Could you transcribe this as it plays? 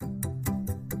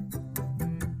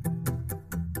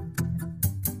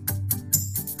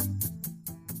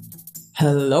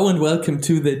Hello and welcome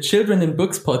to the Children in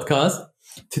Books podcast.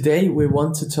 Today we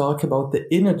want to talk about the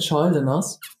inner child in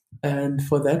us. And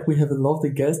for that we have a lovely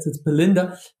guest. It's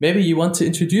Belinda. Maybe you want to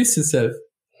introduce yourself.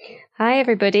 Hi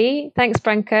everybody. Thanks,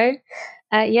 Branko.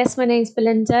 Yes, my name's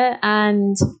Belinda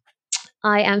and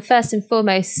I am first and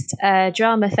foremost a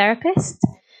drama therapist.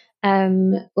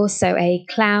 Also a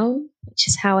clown, which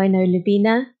is how I know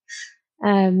Lubina.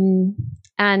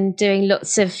 And doing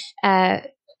lots of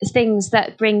things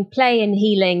that bring play and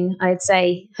healing, I'd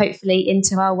say, hopefully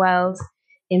into our world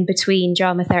in between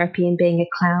drama therapy and being a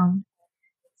clown.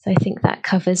 So I think that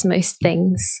covers most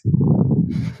things.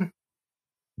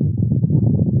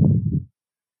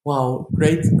 Wow,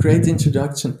 great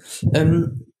introduction.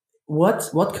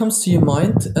 What comes to your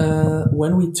mind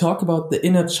when we talk about the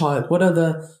inner child? What are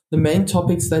the main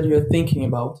topics that you're thinking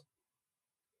about?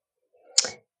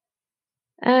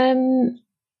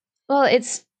 Well,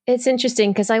 it's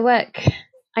interesting because I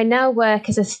now work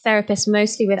as a therapist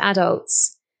mostly with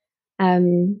adults,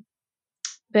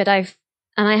 but I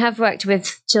have worked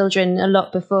with children a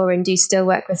lot before and do still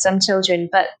work with some children.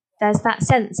 But there's that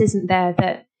sense, isn't there,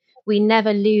 that we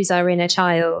never lose our inner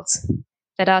child,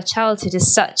 that our childhood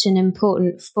is such an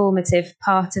important formative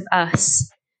part of us,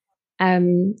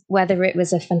 whether it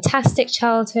was a fantastic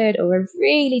childhood or a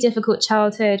really difficult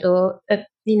childhood or a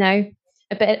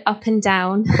bit up and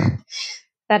down.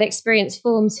 That experience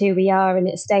forms who we are and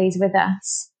it stays with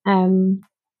us. And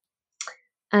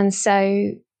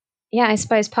so, yeah, I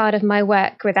suppose part of my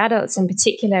work with adults in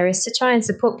particular is to try and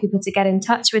support people to get in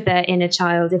touch with their inner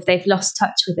child if they've lost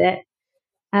touch with it,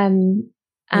 and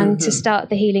to start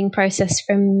the healing process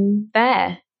from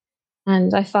there.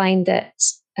 And I find that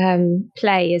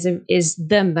play is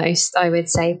the most, I would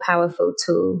say, powerful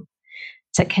tool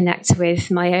to connect with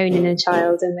my own inner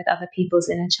child and with other people's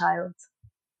inner child.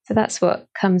 So that's what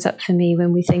comes up for me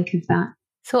when we think of that.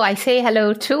 So I say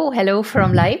hello too. Hello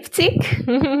from Leipzig.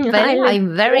 Well,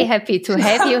 I'm very happy to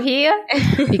have you here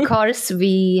because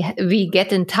we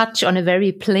get in touch on a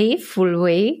very playful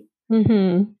way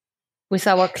with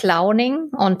our clowning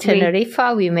on Tenerife.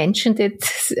 We mentioned it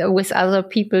with other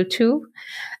people too.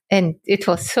 And it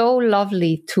was so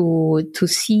lovely to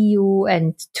see you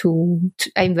and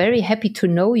I'm very happy to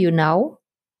know you now.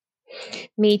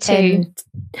 Me too.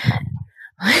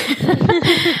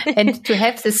 And to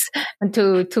have this, and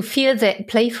to feel the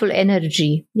playful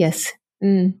energy. Yes.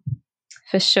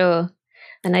 For sure.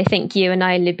 And I think you and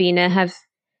I, Lubina, have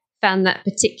found that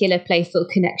particular playful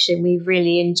connection. We've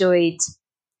really enjoyed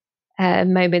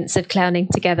moments of clowning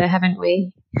together, haven't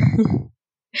we?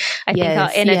 I think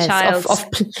our inner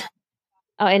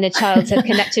childs have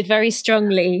connected very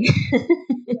strongly.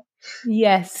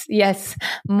 Yes.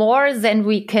 More than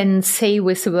we can say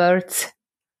with words.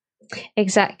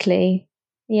 Exactly.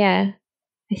 Yeah.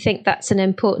 I think that's an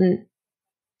important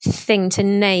thing to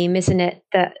name, isn't it?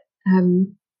 That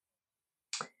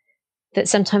that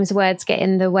sometimes words get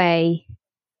in the way,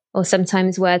 or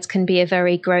sometimes words can be a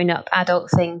very grown-up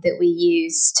adult thing that we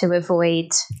use to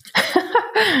avoid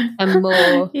a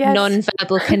more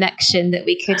non-verbal connection that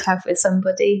we could have with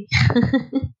somebody.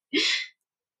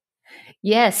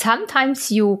 Yes,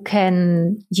 sometimes you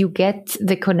get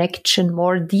the connection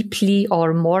more deeply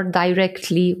or more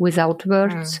directly without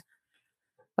words,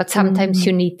 but sometimes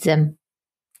you need them.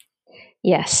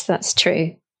 Yes, that's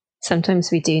true.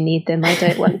 Sometimes we do need them. I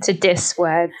don't want to diss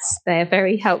words. They're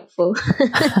very helpful.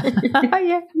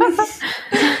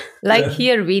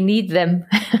 Here, we need them.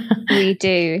 We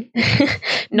do.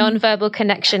 Non-verbal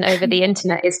connection over the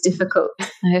internet is difficult.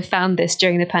 I have found this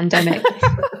during the pandemic.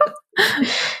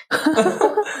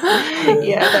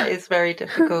 Yeah, that is very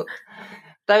difficult.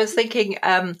 I was thinking,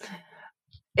 it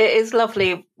is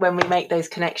lovely when we make those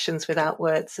connections without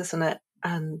words, isn't it?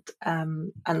 And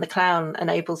the clown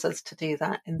enables us to do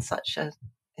that in such a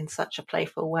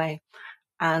playful way.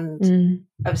 And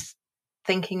I was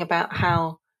thinking about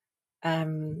how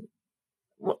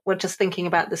we're just thinking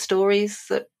about the stories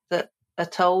that are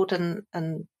told, and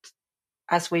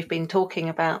as we've been talking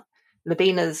about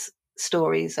Lubina's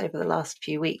stories over the last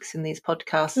few weeks in these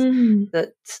podcasts,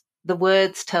 that the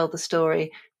words tell the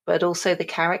story, but also the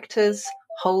characters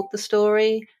hold the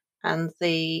story, and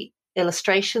the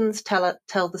illustrations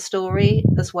tell the story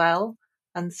as well.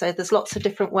 And so there's lots of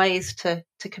different ways to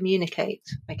communicate,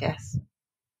 I guess.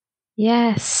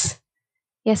 Yes,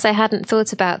 I hadn't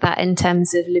thought about that in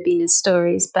terms of Lubina's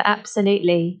stories, but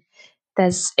absolutely,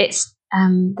 there's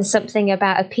something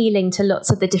about appealing to lots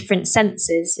of the different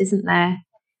senses, isn't there?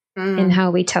 In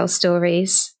how we tell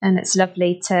stories. And it's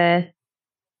lovely to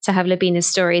have Lubina's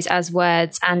stories as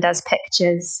words and as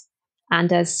pictures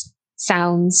and as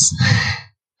sounds.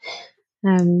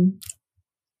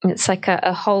 It's like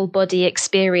a whole body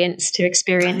experience to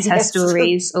experience her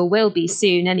stories, or will be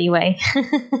soon anyway.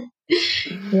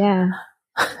 Yeah.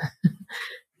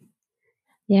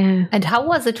 Yeah. And how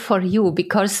was it for you?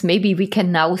 Because maybe we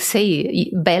can now say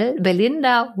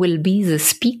Belinda will be the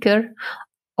speaker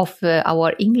of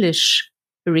our English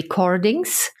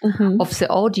recordings of the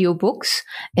audiobooks.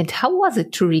 And how was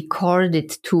it to record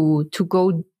it, to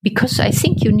go, because I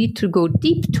think you need to go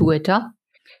deep to it, huh?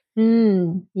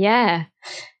 Yeah.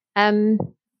 It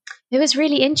was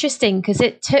really interesting because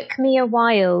it took me a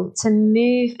while to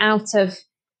move out of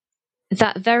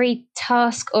that very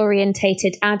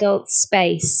task-orientated adult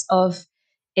space of,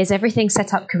 is everything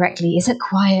set up correctly? Is it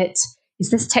quiet?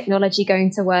 Is this technology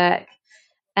going to work?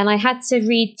 And I had to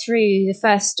read through the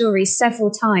first story several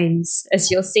times,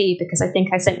 as you'll see, because I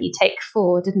think I sent you take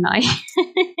 4, didn't I?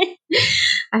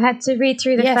 I had to read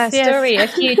through the first story a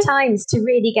few times to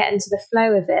really get into the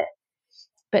flow of it.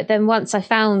 But then once I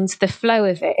found the flow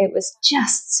of it, it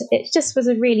just was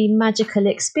a really magical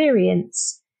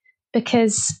experience,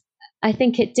 because I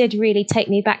think it did really take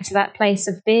me back to that place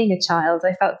of being a child.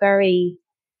 I felt very,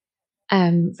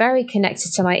 very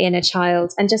connected to my inner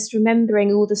child, and just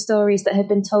remembering all the stories that had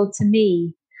been told to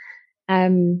me,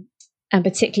 and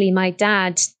particularly my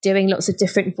dad doing lots of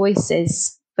different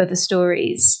voices for the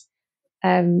stories.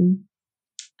 And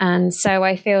so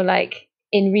I feel like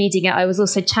in reading it, I was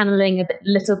also channeling a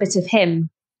little bit of him,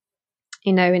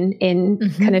 in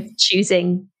kind of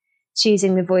choosing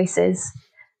the voices.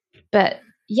 But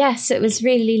yes, it was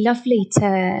really lovely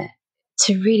to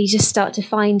really just start to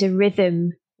find a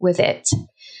rhythm with it,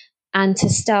 and to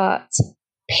start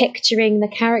picturing the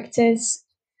characters.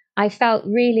 I felt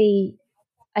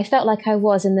like I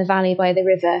was in the valley by the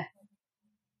river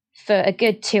for a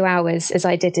good 2 hours as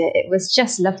I did it. It was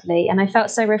just lovely. And I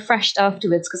felt so refreshed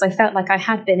afterwards, because I felt like I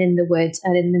had been in the wood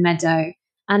and in the meadow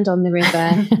and on the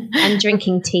river and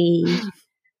drinking tea.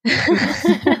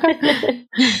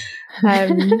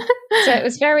 So it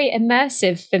was very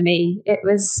immersive for me. It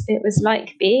was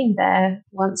like being there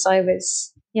once I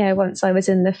was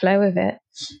in the flow of it.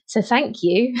 So thank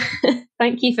you.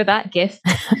 Thank you for that gift.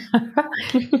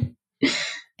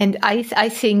 And I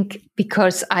think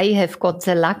because I have got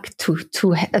the luck to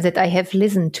that I have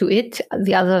listened to it,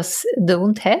 the others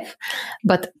don't have.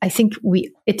 But I think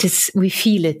we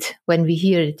feel it when we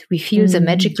hear it. We feel the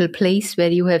magical place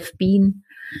where you have been,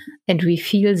 and we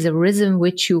feel the rhythm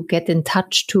which you get in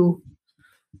touch to.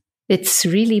 It's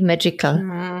really magical.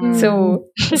 So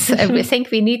I think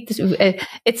we need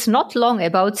it's not long,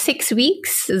 about 6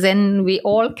 weeks, then we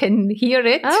all can hear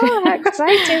it. Oh, how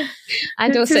exciting.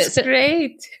 And also it's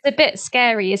great. It's a bit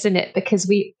scary, isn't it? Because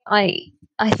I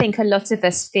think a lot of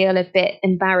us feel a bit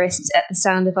embarrassed at the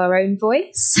sound of our own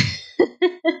voice.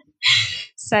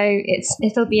 So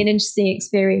it'll be an interesting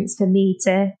experience for me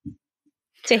to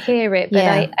hear it.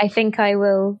 But I think I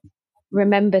will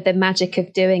remember the magic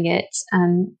of doing it,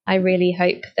 and I really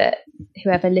hope that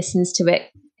whoever listens to it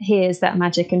hears that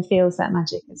magic and feels that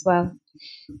magic as well.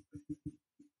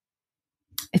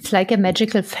 It's like a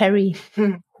magical fairy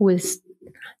who is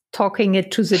talking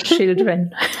it to the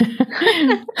children.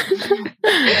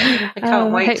 I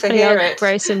can't wait to hear it.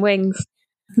 Grow some wings.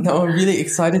 No, I'm really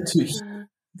excited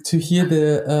to hear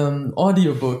the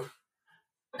audiobook.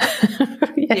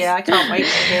 Yeah, I can't wait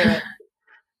to hear it.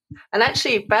 And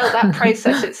actually, Belle, that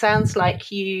process, it sounds like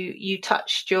you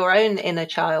touched your own inner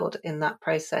child in that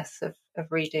process of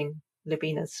reading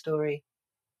Libina's story.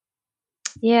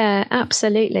 Yeah,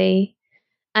 absolutely.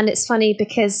 And it's funny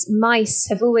because mice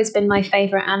have always been my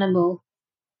favourite animal.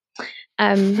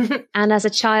 And as a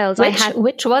child,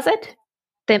 which was it?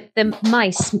 The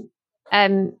mice.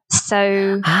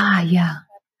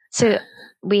 So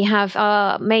we have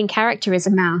our main character is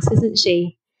a mouse, isn't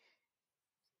she?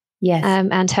 Yes.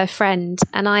 And her friend.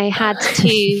 And I had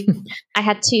two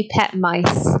pet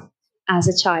mice as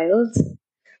a child.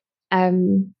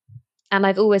 And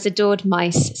I've always adored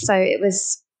mice. So it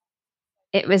was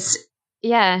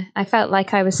I felt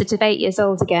like I was sort of 8 years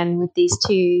old again with these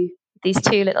two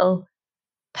little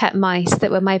pet mice that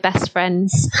were my best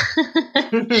friends.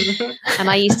 And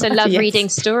I used to love reading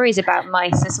stories about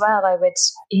mice as well. I would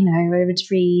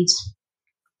read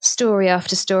story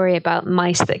after story about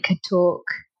mice that could talk.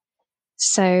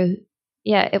 So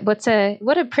what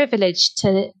a privilege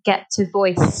to get to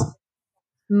voice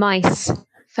mice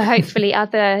for hopefully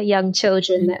other young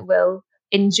children that will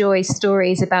enjoy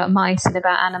stories about mice and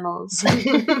about animals.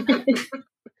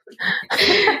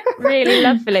 Really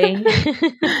lovely.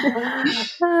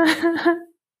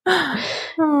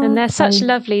 And they're such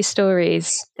lovely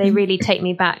stories. They really take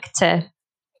me back to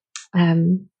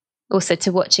also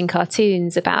to watching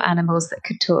cartoons about animals that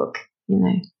could talk. you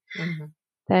know. Mm-hmm.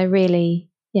 They're really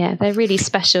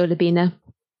special, Labina.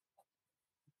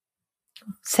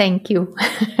 Thank you.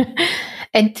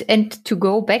 And to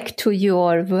go back to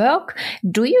your work,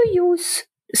 do you use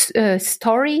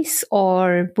stories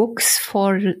or books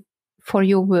for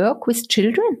your work with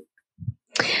children?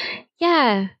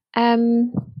 Yeah,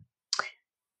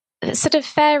 sort of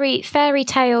fairy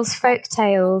tales, folk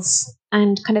tales,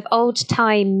 and kind of old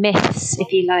time myths,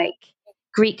 if you like.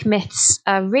 Greek myths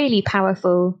are really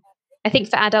powerful, I think,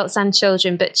 for adults and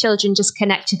children, but children just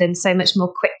connect to them so much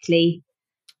more quickly.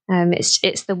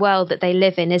 It's the world that they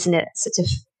live in, isn't it? Sort of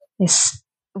this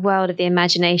world of the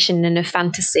imagination and of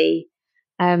fantasy.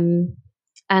 And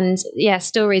yeah,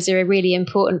 stories are a really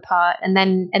important part, and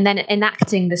then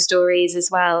enacting the stories as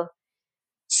well.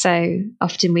 So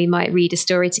often we might read a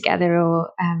story together,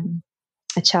 or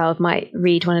a child might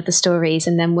read one of the stories,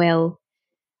 and then we'll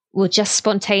just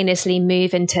spontaneously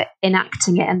move into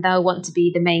enacting it, and they'll want to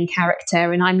be the main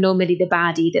character, and I'm normally the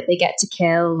baddie that they get to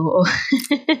kill, or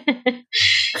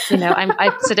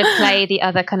I sort of play the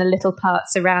other kind of little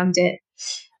parts around it.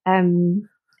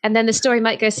 And then the story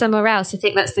might go somewhere else. I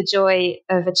think that's the joy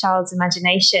of a child's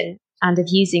imagination and of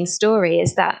using story,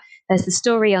 is that there's the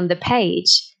story on the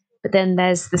page, but then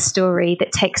there's the story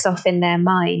that takes off in their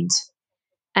mind,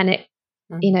 and it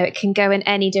can go in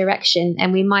any direction,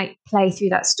 and we might play through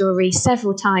that story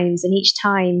several times, and each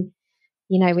time,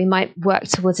 we might work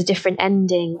towards a different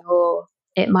ending, or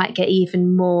it might get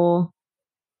even more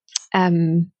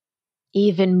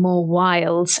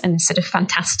wild and sort of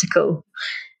fantastical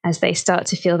as they start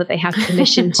to feel that they have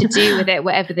permission to do with it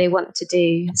whatever they want to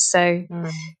do. So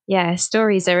yeah,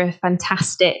 stories are a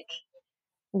fantastic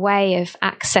way of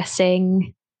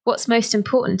accessing what's most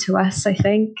important to us, I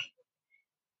think.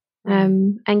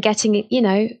 And getting,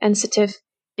 and sort of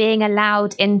being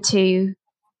allowed into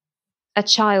a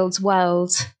child's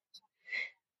world.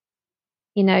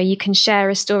 You can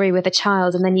share a story with a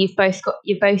child, and then you're both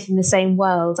in the same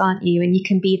world, aren't you? And you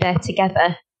can be there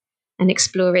together and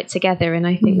explore it together. And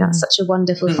I think that's such a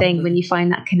wonderful thing when you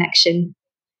find that connection.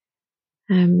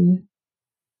 So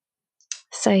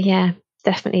yeah,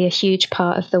 definitely a huge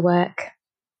part of the work.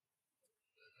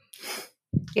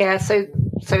 Yeah, so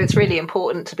it's really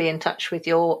important to be in touch with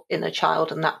your inner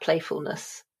child and that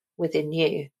playfulness within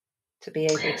you to be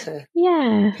able to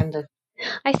kind of...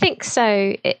 I think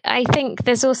so. I think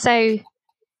there's also,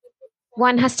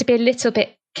 one has to be a little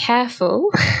bit careful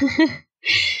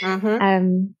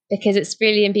because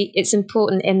it's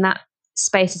important in that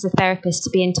space as a therapist to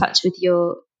be in touch with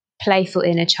your playful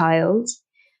inner child,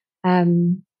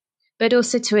 but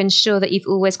also to ensure that you've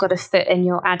always got a foot in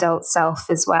your adult self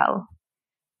as well.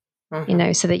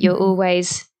 So that you're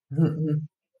always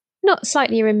not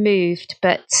slightly removed,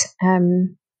 but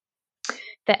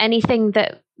that anything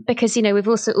that, because, we've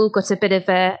also all got a bit of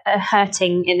a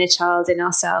hurting inner child in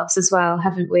ourselves as well,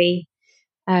 haven't we?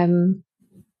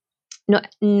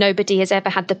 Nobody has ever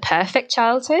had the perfect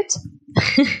childhood.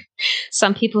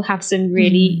 Some people have some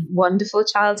really wonderful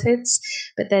childhoods,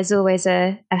 but there's always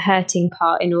a hurting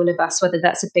part in all of us, whether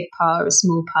that's a big part or a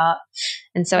small part.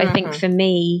 And so I think for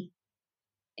me,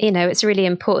 it's really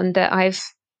important that I've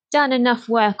done enough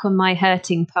work on my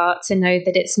hurting part to know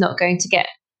that it's not going to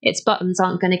its buttons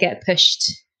aren't going to get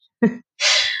pushed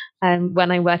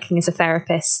when I'm working as a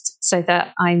therapist, so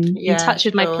that I'm in touch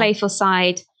with my playful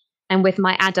side and with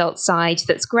my adult side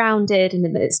that's grounded, and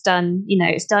that it's done,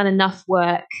 it's done enough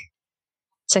work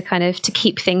to kind of to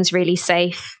keep things really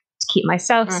safe, to keep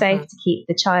myself safe, to keep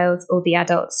the child or the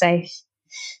adult safe.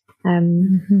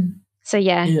 So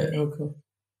yeah. Yeah, okay.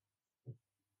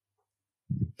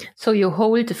 So you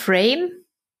hold the frame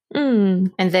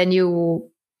and then you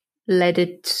let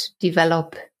it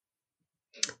develop.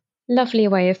 Lovely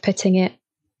way of putting it.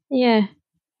 Yeah.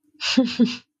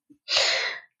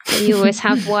 You always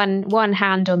have one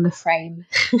hand on the frame.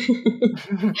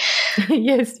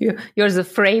 Yes, you're the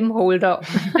frame holder.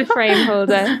 The frame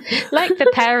holder. Like the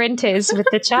parent is with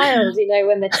the child,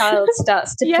 when the child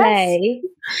starts to play,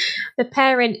 the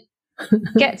parent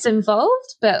gets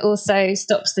involved, but also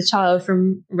stops the child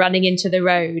from running into the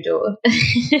road or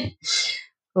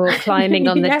climbing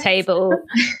on the table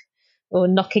or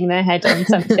knocking their head on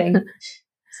something.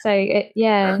 So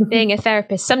being a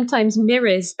therapist sometimes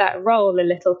mirrors that role a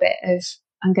little bit of,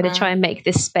 I'm going to try and make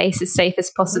this space as safe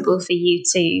as possible for you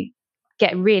to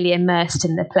get really immersed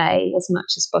in the play as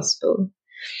much as possible,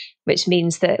 which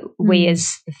means that we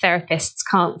as therapists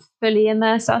can't fully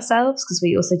immerse ourselves, because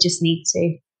we also just need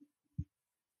to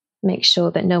make sure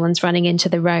that no one's running into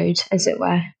the road, as it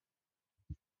were.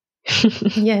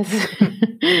 Yes.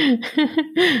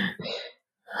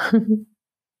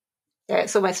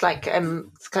 it's almost like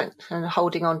it's kind of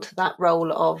holding on to that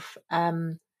role of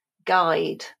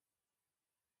guide.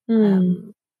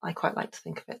 I quite like to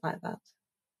think of it like that.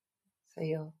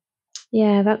 So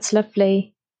yeah, that's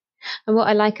lovely. And what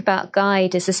I like about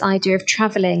guide is this idea of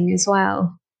traveling as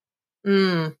well.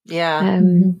 Yeah.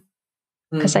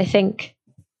 Because I think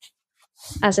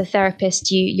as a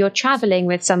therapist, you're traveling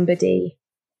with somebody,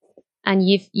 and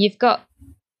you've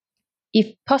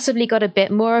possibly got a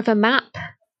bit more of a map,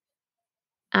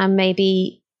 and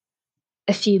maybe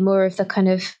a few more of the kind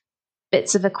of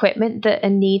bits of equipment that are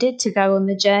needed to go on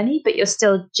the journey, but you're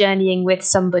still journeying with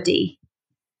somebody.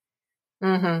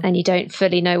 And you don't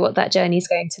fully know what that journey is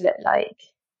going to look like.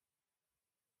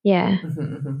 Yeah.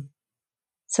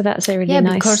 So that's a really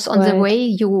nice because on the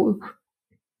way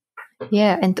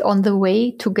and on the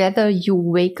way together you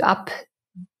wake up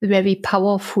very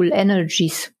powerful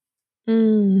energies.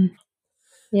 Yeah.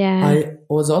 I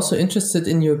was also interested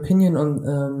in your opinion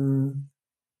on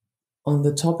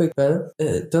the topic, Belle.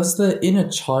 Does the inner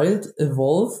child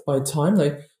evolve by time?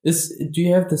 Like, do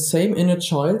you have the same inner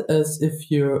child as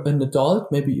if you're an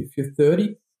adult, maybe if you're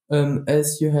 30,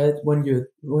 as you had when you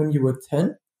were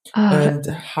 10? And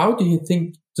how do you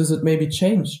think, does it maybe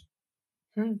change?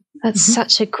 That's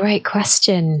such a great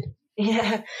question.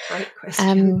 Yeah, great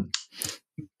question.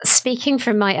 Speaking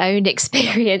from my own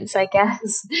experience, I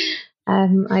guess,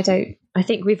 I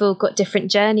think we've all got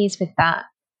different journeys with that.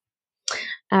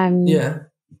 Yeah.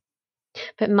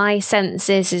 But my sense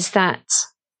is that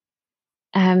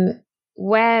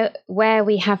where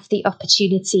we have the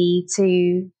opportunity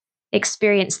to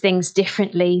experience things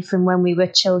differently from when we were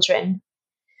children.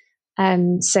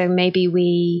 So maybe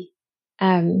we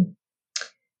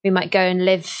might go and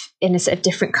live in a sort of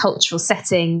different cultural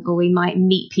setting, or we might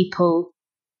meet people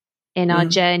in our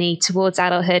journey towards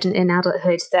adulthood and in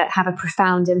adulthood that have a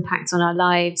profound impact on our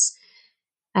lives.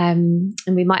 And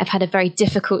we might have had a very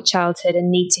difficult childhood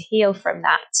and need to heal from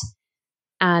that.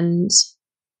 And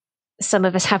some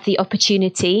of us have the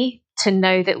opportunity to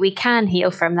know that we can heal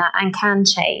from that and can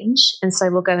change. And so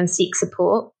we'll go and seek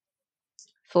support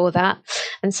for that.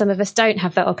 And some of us don't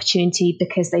have that opportunity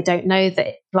because they don't know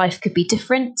that life could be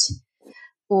different,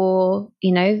 or,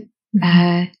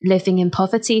 living in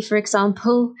poverty, for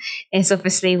example, is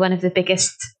obviously one of the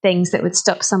biggest things that would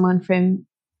stop someone from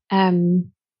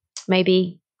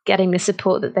maybe getting the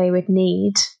support that they would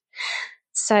need.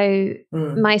 So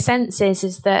my sense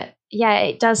is that,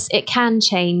 it can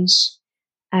change.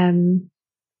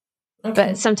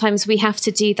 But sometimes we have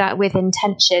to do that with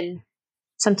intention.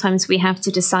 Sometimes we have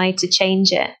to decide to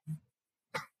change it.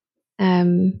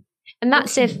 And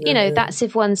that's that's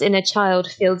if one's inner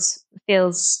child feels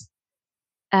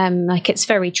like it's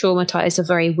very traumatized or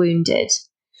very wounded.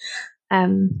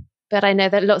 But I know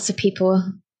that lots of people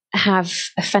have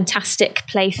a fantastic,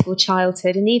 playful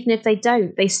childhood. And even if they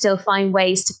don't, they still find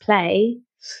ways to play.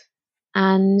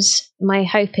 And my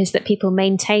hope is that people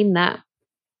maintain that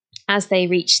as they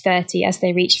reach 30, as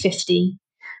they reach 50.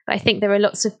 But I think there are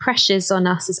lots of pressures on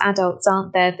us as adults,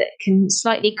 aren't there, that can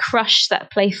slightly crush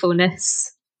that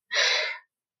playfulness.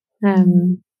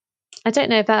 I don't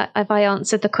know if I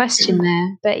answered the question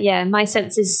there, but yeah, my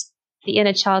sense is the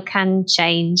inner child can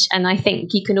change. And I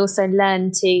think you can also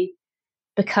learn to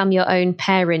become your own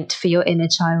parent for your inner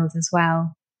child as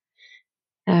well.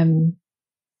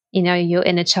 Your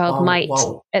inner child might,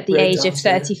 at the age of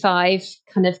 35,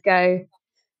 kind of go,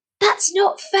 "That's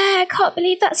not fair. I can't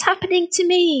believe that's happening to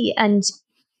me." And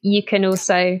you can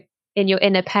also, in your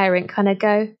inner parent, kind of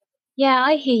go, "Yeah,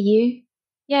 I hear you.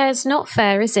 Yeah, it's not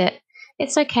fair, is it?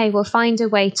 It's okay. We'll find a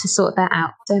way to sort that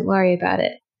out. Don't worry about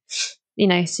it."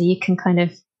 So you can kind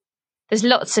of, there's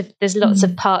lots of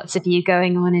parts of you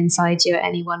going on inside you at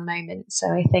any one moment.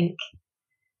 So I think,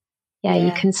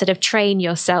 you can sort of train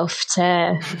yourself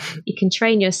to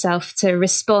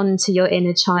respond to your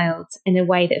inner child in a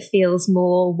way that feels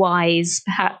more wise,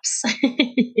 perhaps.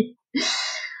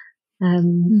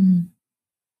 That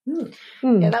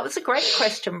was a great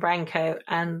question, Branko,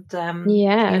 and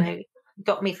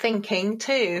got me thinking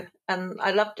too. And I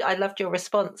loved your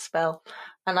response, Belle.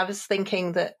 And I was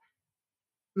thinking that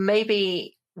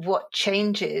maybe what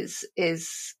changes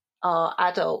is our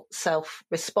adult self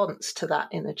response to that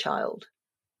inner child,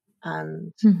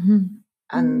 and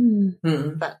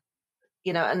that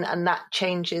and that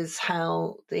changes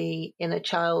how the inner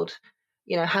child,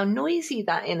 how noisy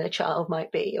that inner child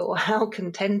might be, or how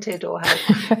contented, or how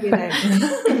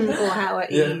or how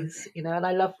at ease. And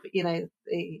I love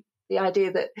the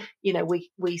idea that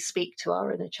we speak to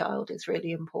our inner child is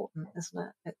really important,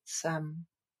 isn't it?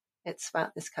 It's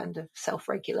about this kind of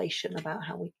self-regulation, about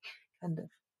how we kind of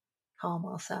calm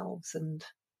ourselves and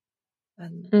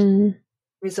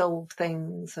resolve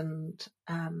things and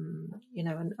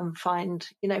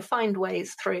find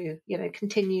ways through,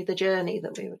 continue the journey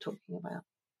that we were talking about.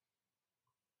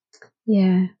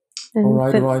 Yeah. All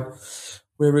right.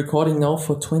 We're recording now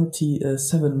for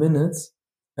 27 minutes,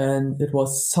 and it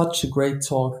was such a great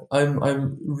talk.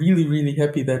 I'm really, really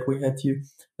happy that we had you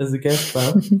as a guest,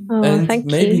 Val. And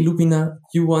maybe you. Lubina,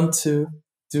 you want to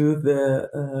do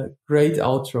the great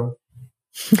outro.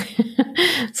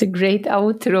 It's a great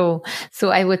outro.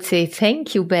 So I would say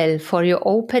thank you, Belle, for your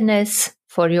openness,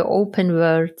 for your open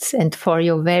words, and for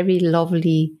your very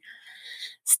lovely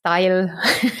style,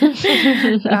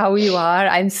 how you are.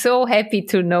 I'm so happy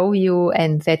to know you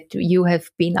and that you have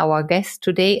been our guest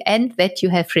today and that you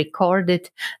have recorded,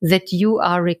 that you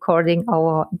are recording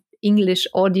our English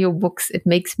audiobooks. It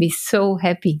makes me so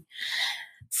happy.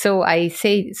 So I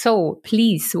say,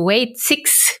 please wait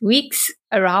 6 weeks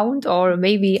around, or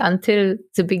maybe until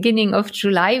the beginning of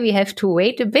July. We have to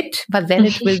wait a bit, but then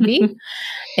it will be.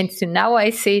 And so now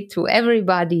I say to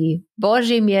everybody,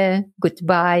 Bože mie,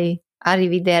 goodbye,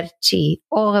 arrivederci,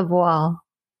 au revoir.